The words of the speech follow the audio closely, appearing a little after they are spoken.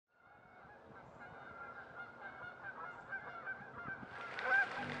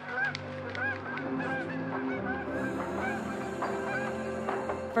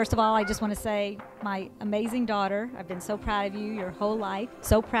First of all, I just want to say my amazing daughter, I've been so proud of you your whole life.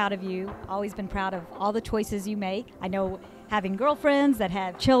 So proud of you. Always been proud of all the choices you make. I know having girlfriends that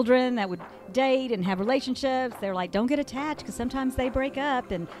have children that would date and have relationships, they're like, don't get attached because sometimes they break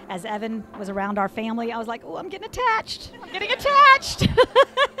up. And as Evan was around our family, I was like, oh, I'm getting attached. I'm getting attached.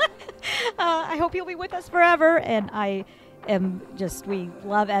 I hope you'll be with us forever. And we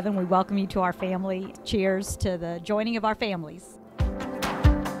love Evan. We welcome you to our family. Cheers to the joining of our families.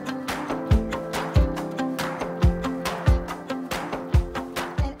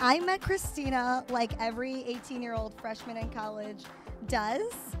 I met Christina like every 18-year-old freshman in college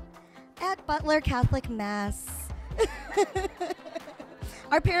does at Butler Catholic Mass.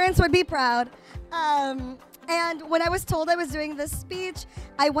 Our parents would be proud. And when I was told I was doing this speech,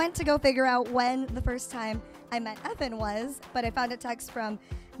 I went to go figure out when the first time I met Evan was, but I found a text from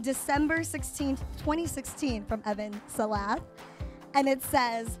December 16th, 2016 from Evan Salath. And it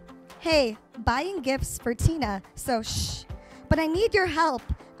says, hey, buying gifts for Tina, so shh, but I need your help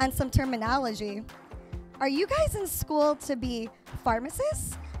on some terminology. Are you guys in school to be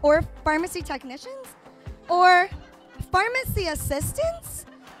pharmacists or pharmacy technicians or pharmacy assistants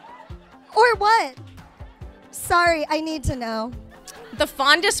or what? Sorry, I need to know. The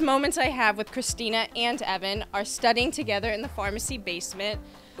fondest moments I have with Christina and Evan are studying together in the pharmacy basement.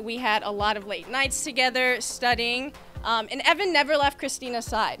 We had a lot of late nights together studying, and Evan never left Christina's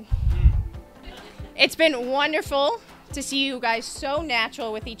side. It's been wonderful to see you guys so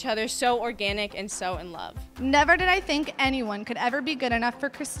natural with each other, so organic and so in love. Never did I think anyone could ever be good enough for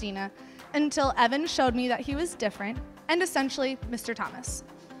Christina until Evan showed me that he was different and essentially Mr. Thomas.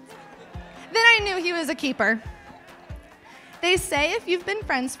 Then I knew he was a keeper. They say if you've been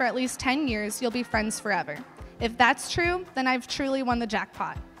friends for at least 10 years, you'll be friends forever. If that's true, then I've truly won the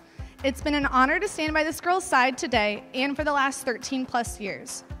jackpot. It's been an honor to stand by this girl's side today and for the last 13 plus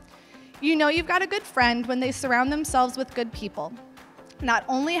years. You know you've got a good friend when they surround themselves with good people. Not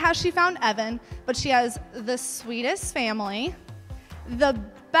only has she found Evan, but she has the sweetest family, the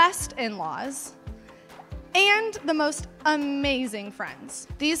best in-laws, and the most amazing friends.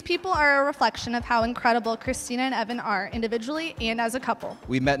 These people are a reflection of how incredible Christina and Evan are individually and as a couple.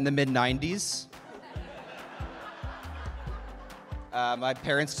 We met in the mid-90s. My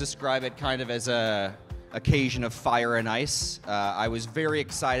parents describe it kind of as a occasion of fire and ice. I was very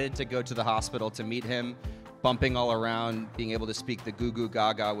excited to go to the hospital to meet him, bumping all around, being able to speak the goo goo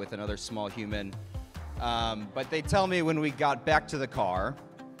gaga with another small human. But they tell me when we got back to the car,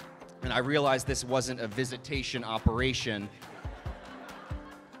 and I realized this wasn't a visitation operation,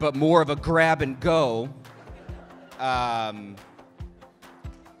 but more of a grab and go.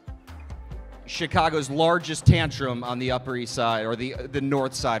 Chicago's largest tantrum on the Upper East Side, or the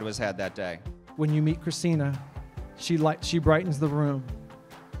North Side, was had that day. When you meet Christina, she brightens the room.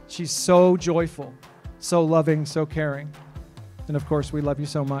 She's so joyful, so loving, so caring. And of course, we love you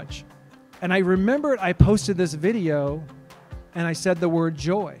so much. And I remembered I posted this video and I said the word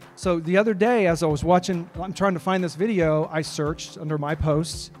joy. So the other day, as I was watching, I'm trying to find this video, I searched under my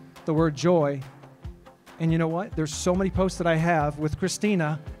posts the word joy. And you know what? There's so many posts that I have with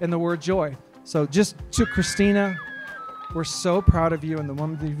Christina and the word joy. So just to Christina, we're so proud of you and the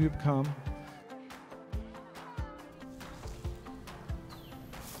woman that you've become.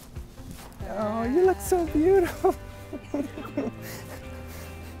 Oh, you look so beautiful.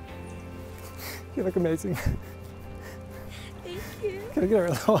 You look amazing. Thank you. Can I get a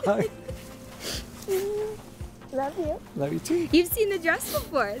little hug? Love you. Love you too. You've seen the dress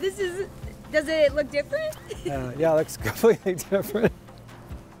before. Does it look different? Yeah, it looks completely different.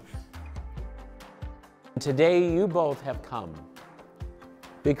 Today you both have come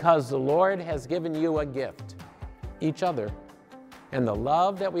because the Lord has given you a gift, each other. And the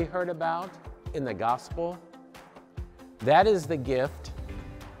love that we heard about in the gospel, that is the gift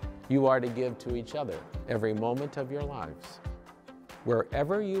you are to give to each other every moment of your lives.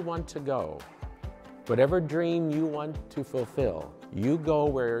 Wherever you want to go, whatever dream you want to fulfill, you go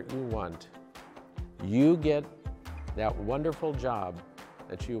where you want. You get that wonderful job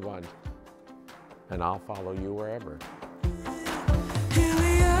that you want, and I'll follow you wherever. Here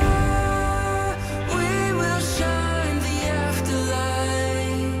we are, we will shine the afterlight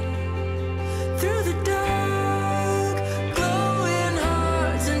through the dark, glowing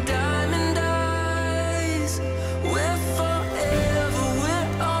hearts and diamond eyes. We're forever,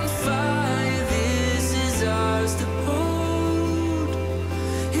 we're on fire, this is ours to hold.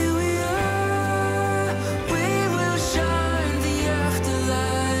 Here we are, we will shine the afterlight.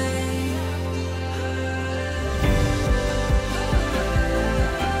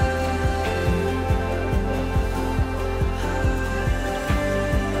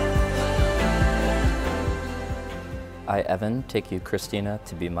 I, Evan, take you, Christina,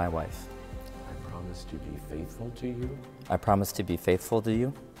 to be my wife. I promise to be faithful to you. I promise to be faithful to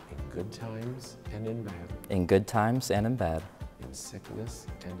you. In good times and in bad. In good times and in bad. In sickness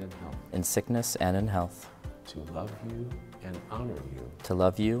and in health. In sickness and in health. To love you and honor you. To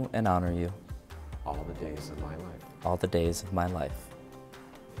love you and honor you. All the days of my life. All the days of my life.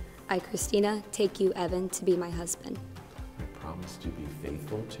 I, Christina, take you, Evan, to be my husband. I promise to be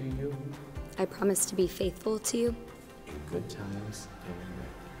faithful to you. I promise to be faithful to you. In good times and in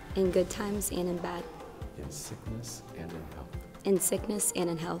bad. In good times and in bad. In sickness and in health. In sickness and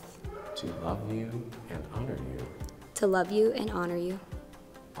in health. To love you and honor you. To love you and honor you.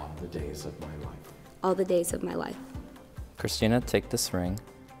 All the days of my life. All the days of my life. Christina, take this ring.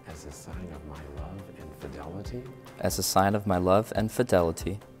 As a sign of my love and fidelity. As a sign of my love and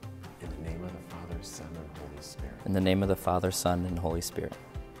fidelity. In the name of the Father, Son, and Holy Spirit. In the name of the Father, Son, and Holy Spirit.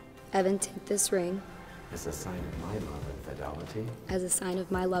 Evan, take this ring. As a sign of my love and fidelity. As a sign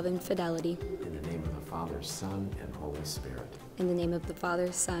of my love and fidelity. In the name of the Father, Son, and Holy Spirit. In the name of the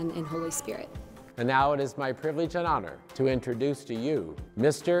Father, Son, and Holy Spirit. And now it is my privilege and honor to introduce to you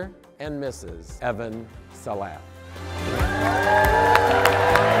Mr. and Mrs. Evan Salat.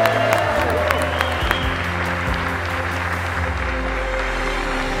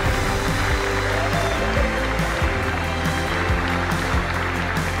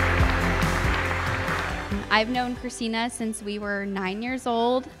 I've known Christina since we were 9 years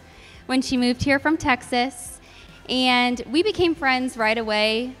old when she moved here from Texas, and we became friends right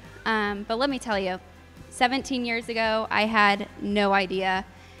away. But let me tell you, 17 years ago, I had no idea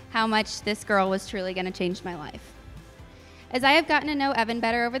how much this girl was truly going to change my life. As I have gotten to know Evan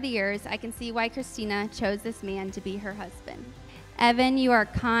better over the years, I can see why Christina chose this man to be her husband. Evan, you are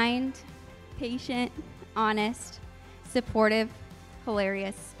kind, patient, honest, supportive,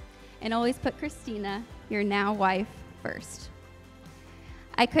 hilarious, and always put Christina, your now wife, first.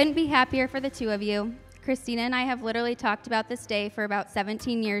 I couldn't be happier for the two of you. Christina and I have literally talked about this day for about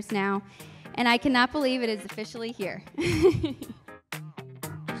 17 years now, and I cannot believe it is officially here. Give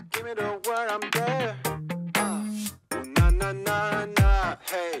me the word, I'm there. Nah, nah, nah, nah.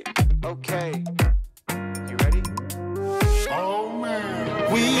 Hey, okay. You ready? Oh,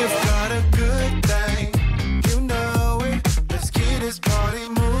 man. We have got a good thing. You know it. Let's get this party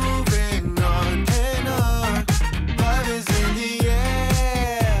moving on and on. Love is in the air.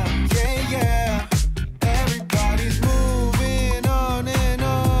 Yeah, yeah. Everybody's moving on and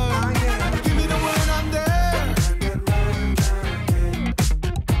on. Give me the word, I'm there.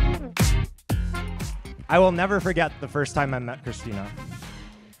 I will never forget the first time I met Christina.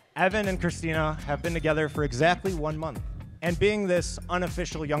 Evan and Christina have been together for exactly 1 month. And being this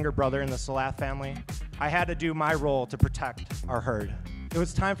unofficial younger brother in the Salat family, I had to do my role to protect our herd. It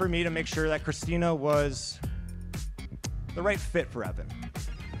was time for me to make sure that Christina was the right fit for Evan.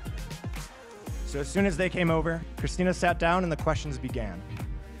 So as soon as they came over, Christina sat down and the questions began.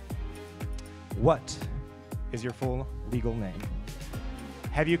 What is your full legal name?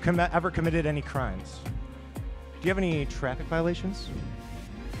 Have you ever committed any crimes? Do you have any traffic violations?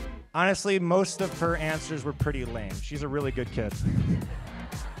 Honestly, most of her answers were pretty lame. She's a really good kid.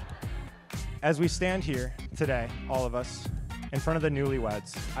 As we stand here today, all of us, in front of the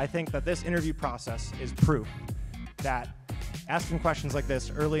newlyweds, I think that this interview process is proof that asking questions like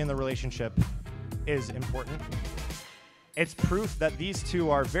this early in the relationship is important. It's proof that these two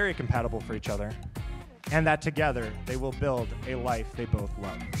are very compatible for each other, and that together they will build a life they both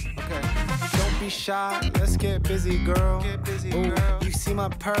love. Okay. Don't be shy, let's get busy, girl. Ooh, you see my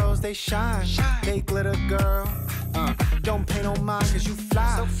pearls, they shine. They glitter, girl. Don't pay no mind, cause you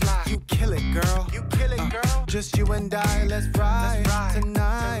fly. You kill it, girl. Just you and I, let's ride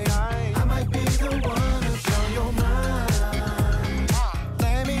tonight. I might be the one to blow your mind.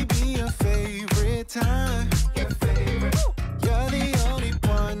 Let me be your favorite time. You're the only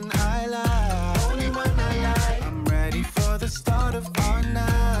one I like. I'm ready for the start of our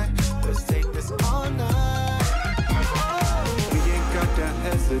night. Let's take this all night. We ain't got to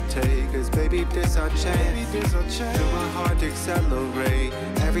hesitate, cause baby, this our chance. Feel my heart accelerate.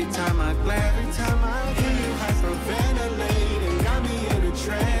 Every time I glance, hear you hyperventilate and got me in a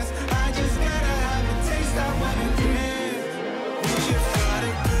trance. I just gotta have a taste, I wanna dance. We just got a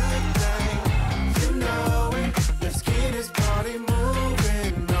good thing, you know it. Let's get this party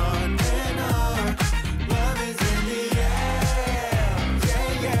moving on and on. Love is in the air,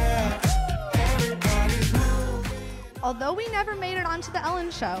 yeah, yeah. Everybody's moving. Although we never made it onto the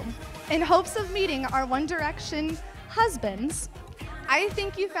Ellen Show, in hopes of meeting our One Direction husbands, I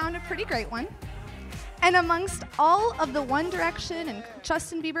think you found a pretty great one. And amongst all of the One Direction and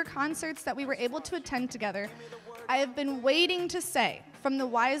Justin Bieber concerts that we were able to attend together, I have been waiting to say from the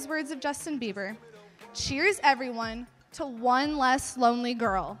wise words of Justin Bieber, cheers everyone to one less lonely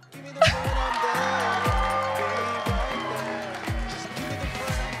girl.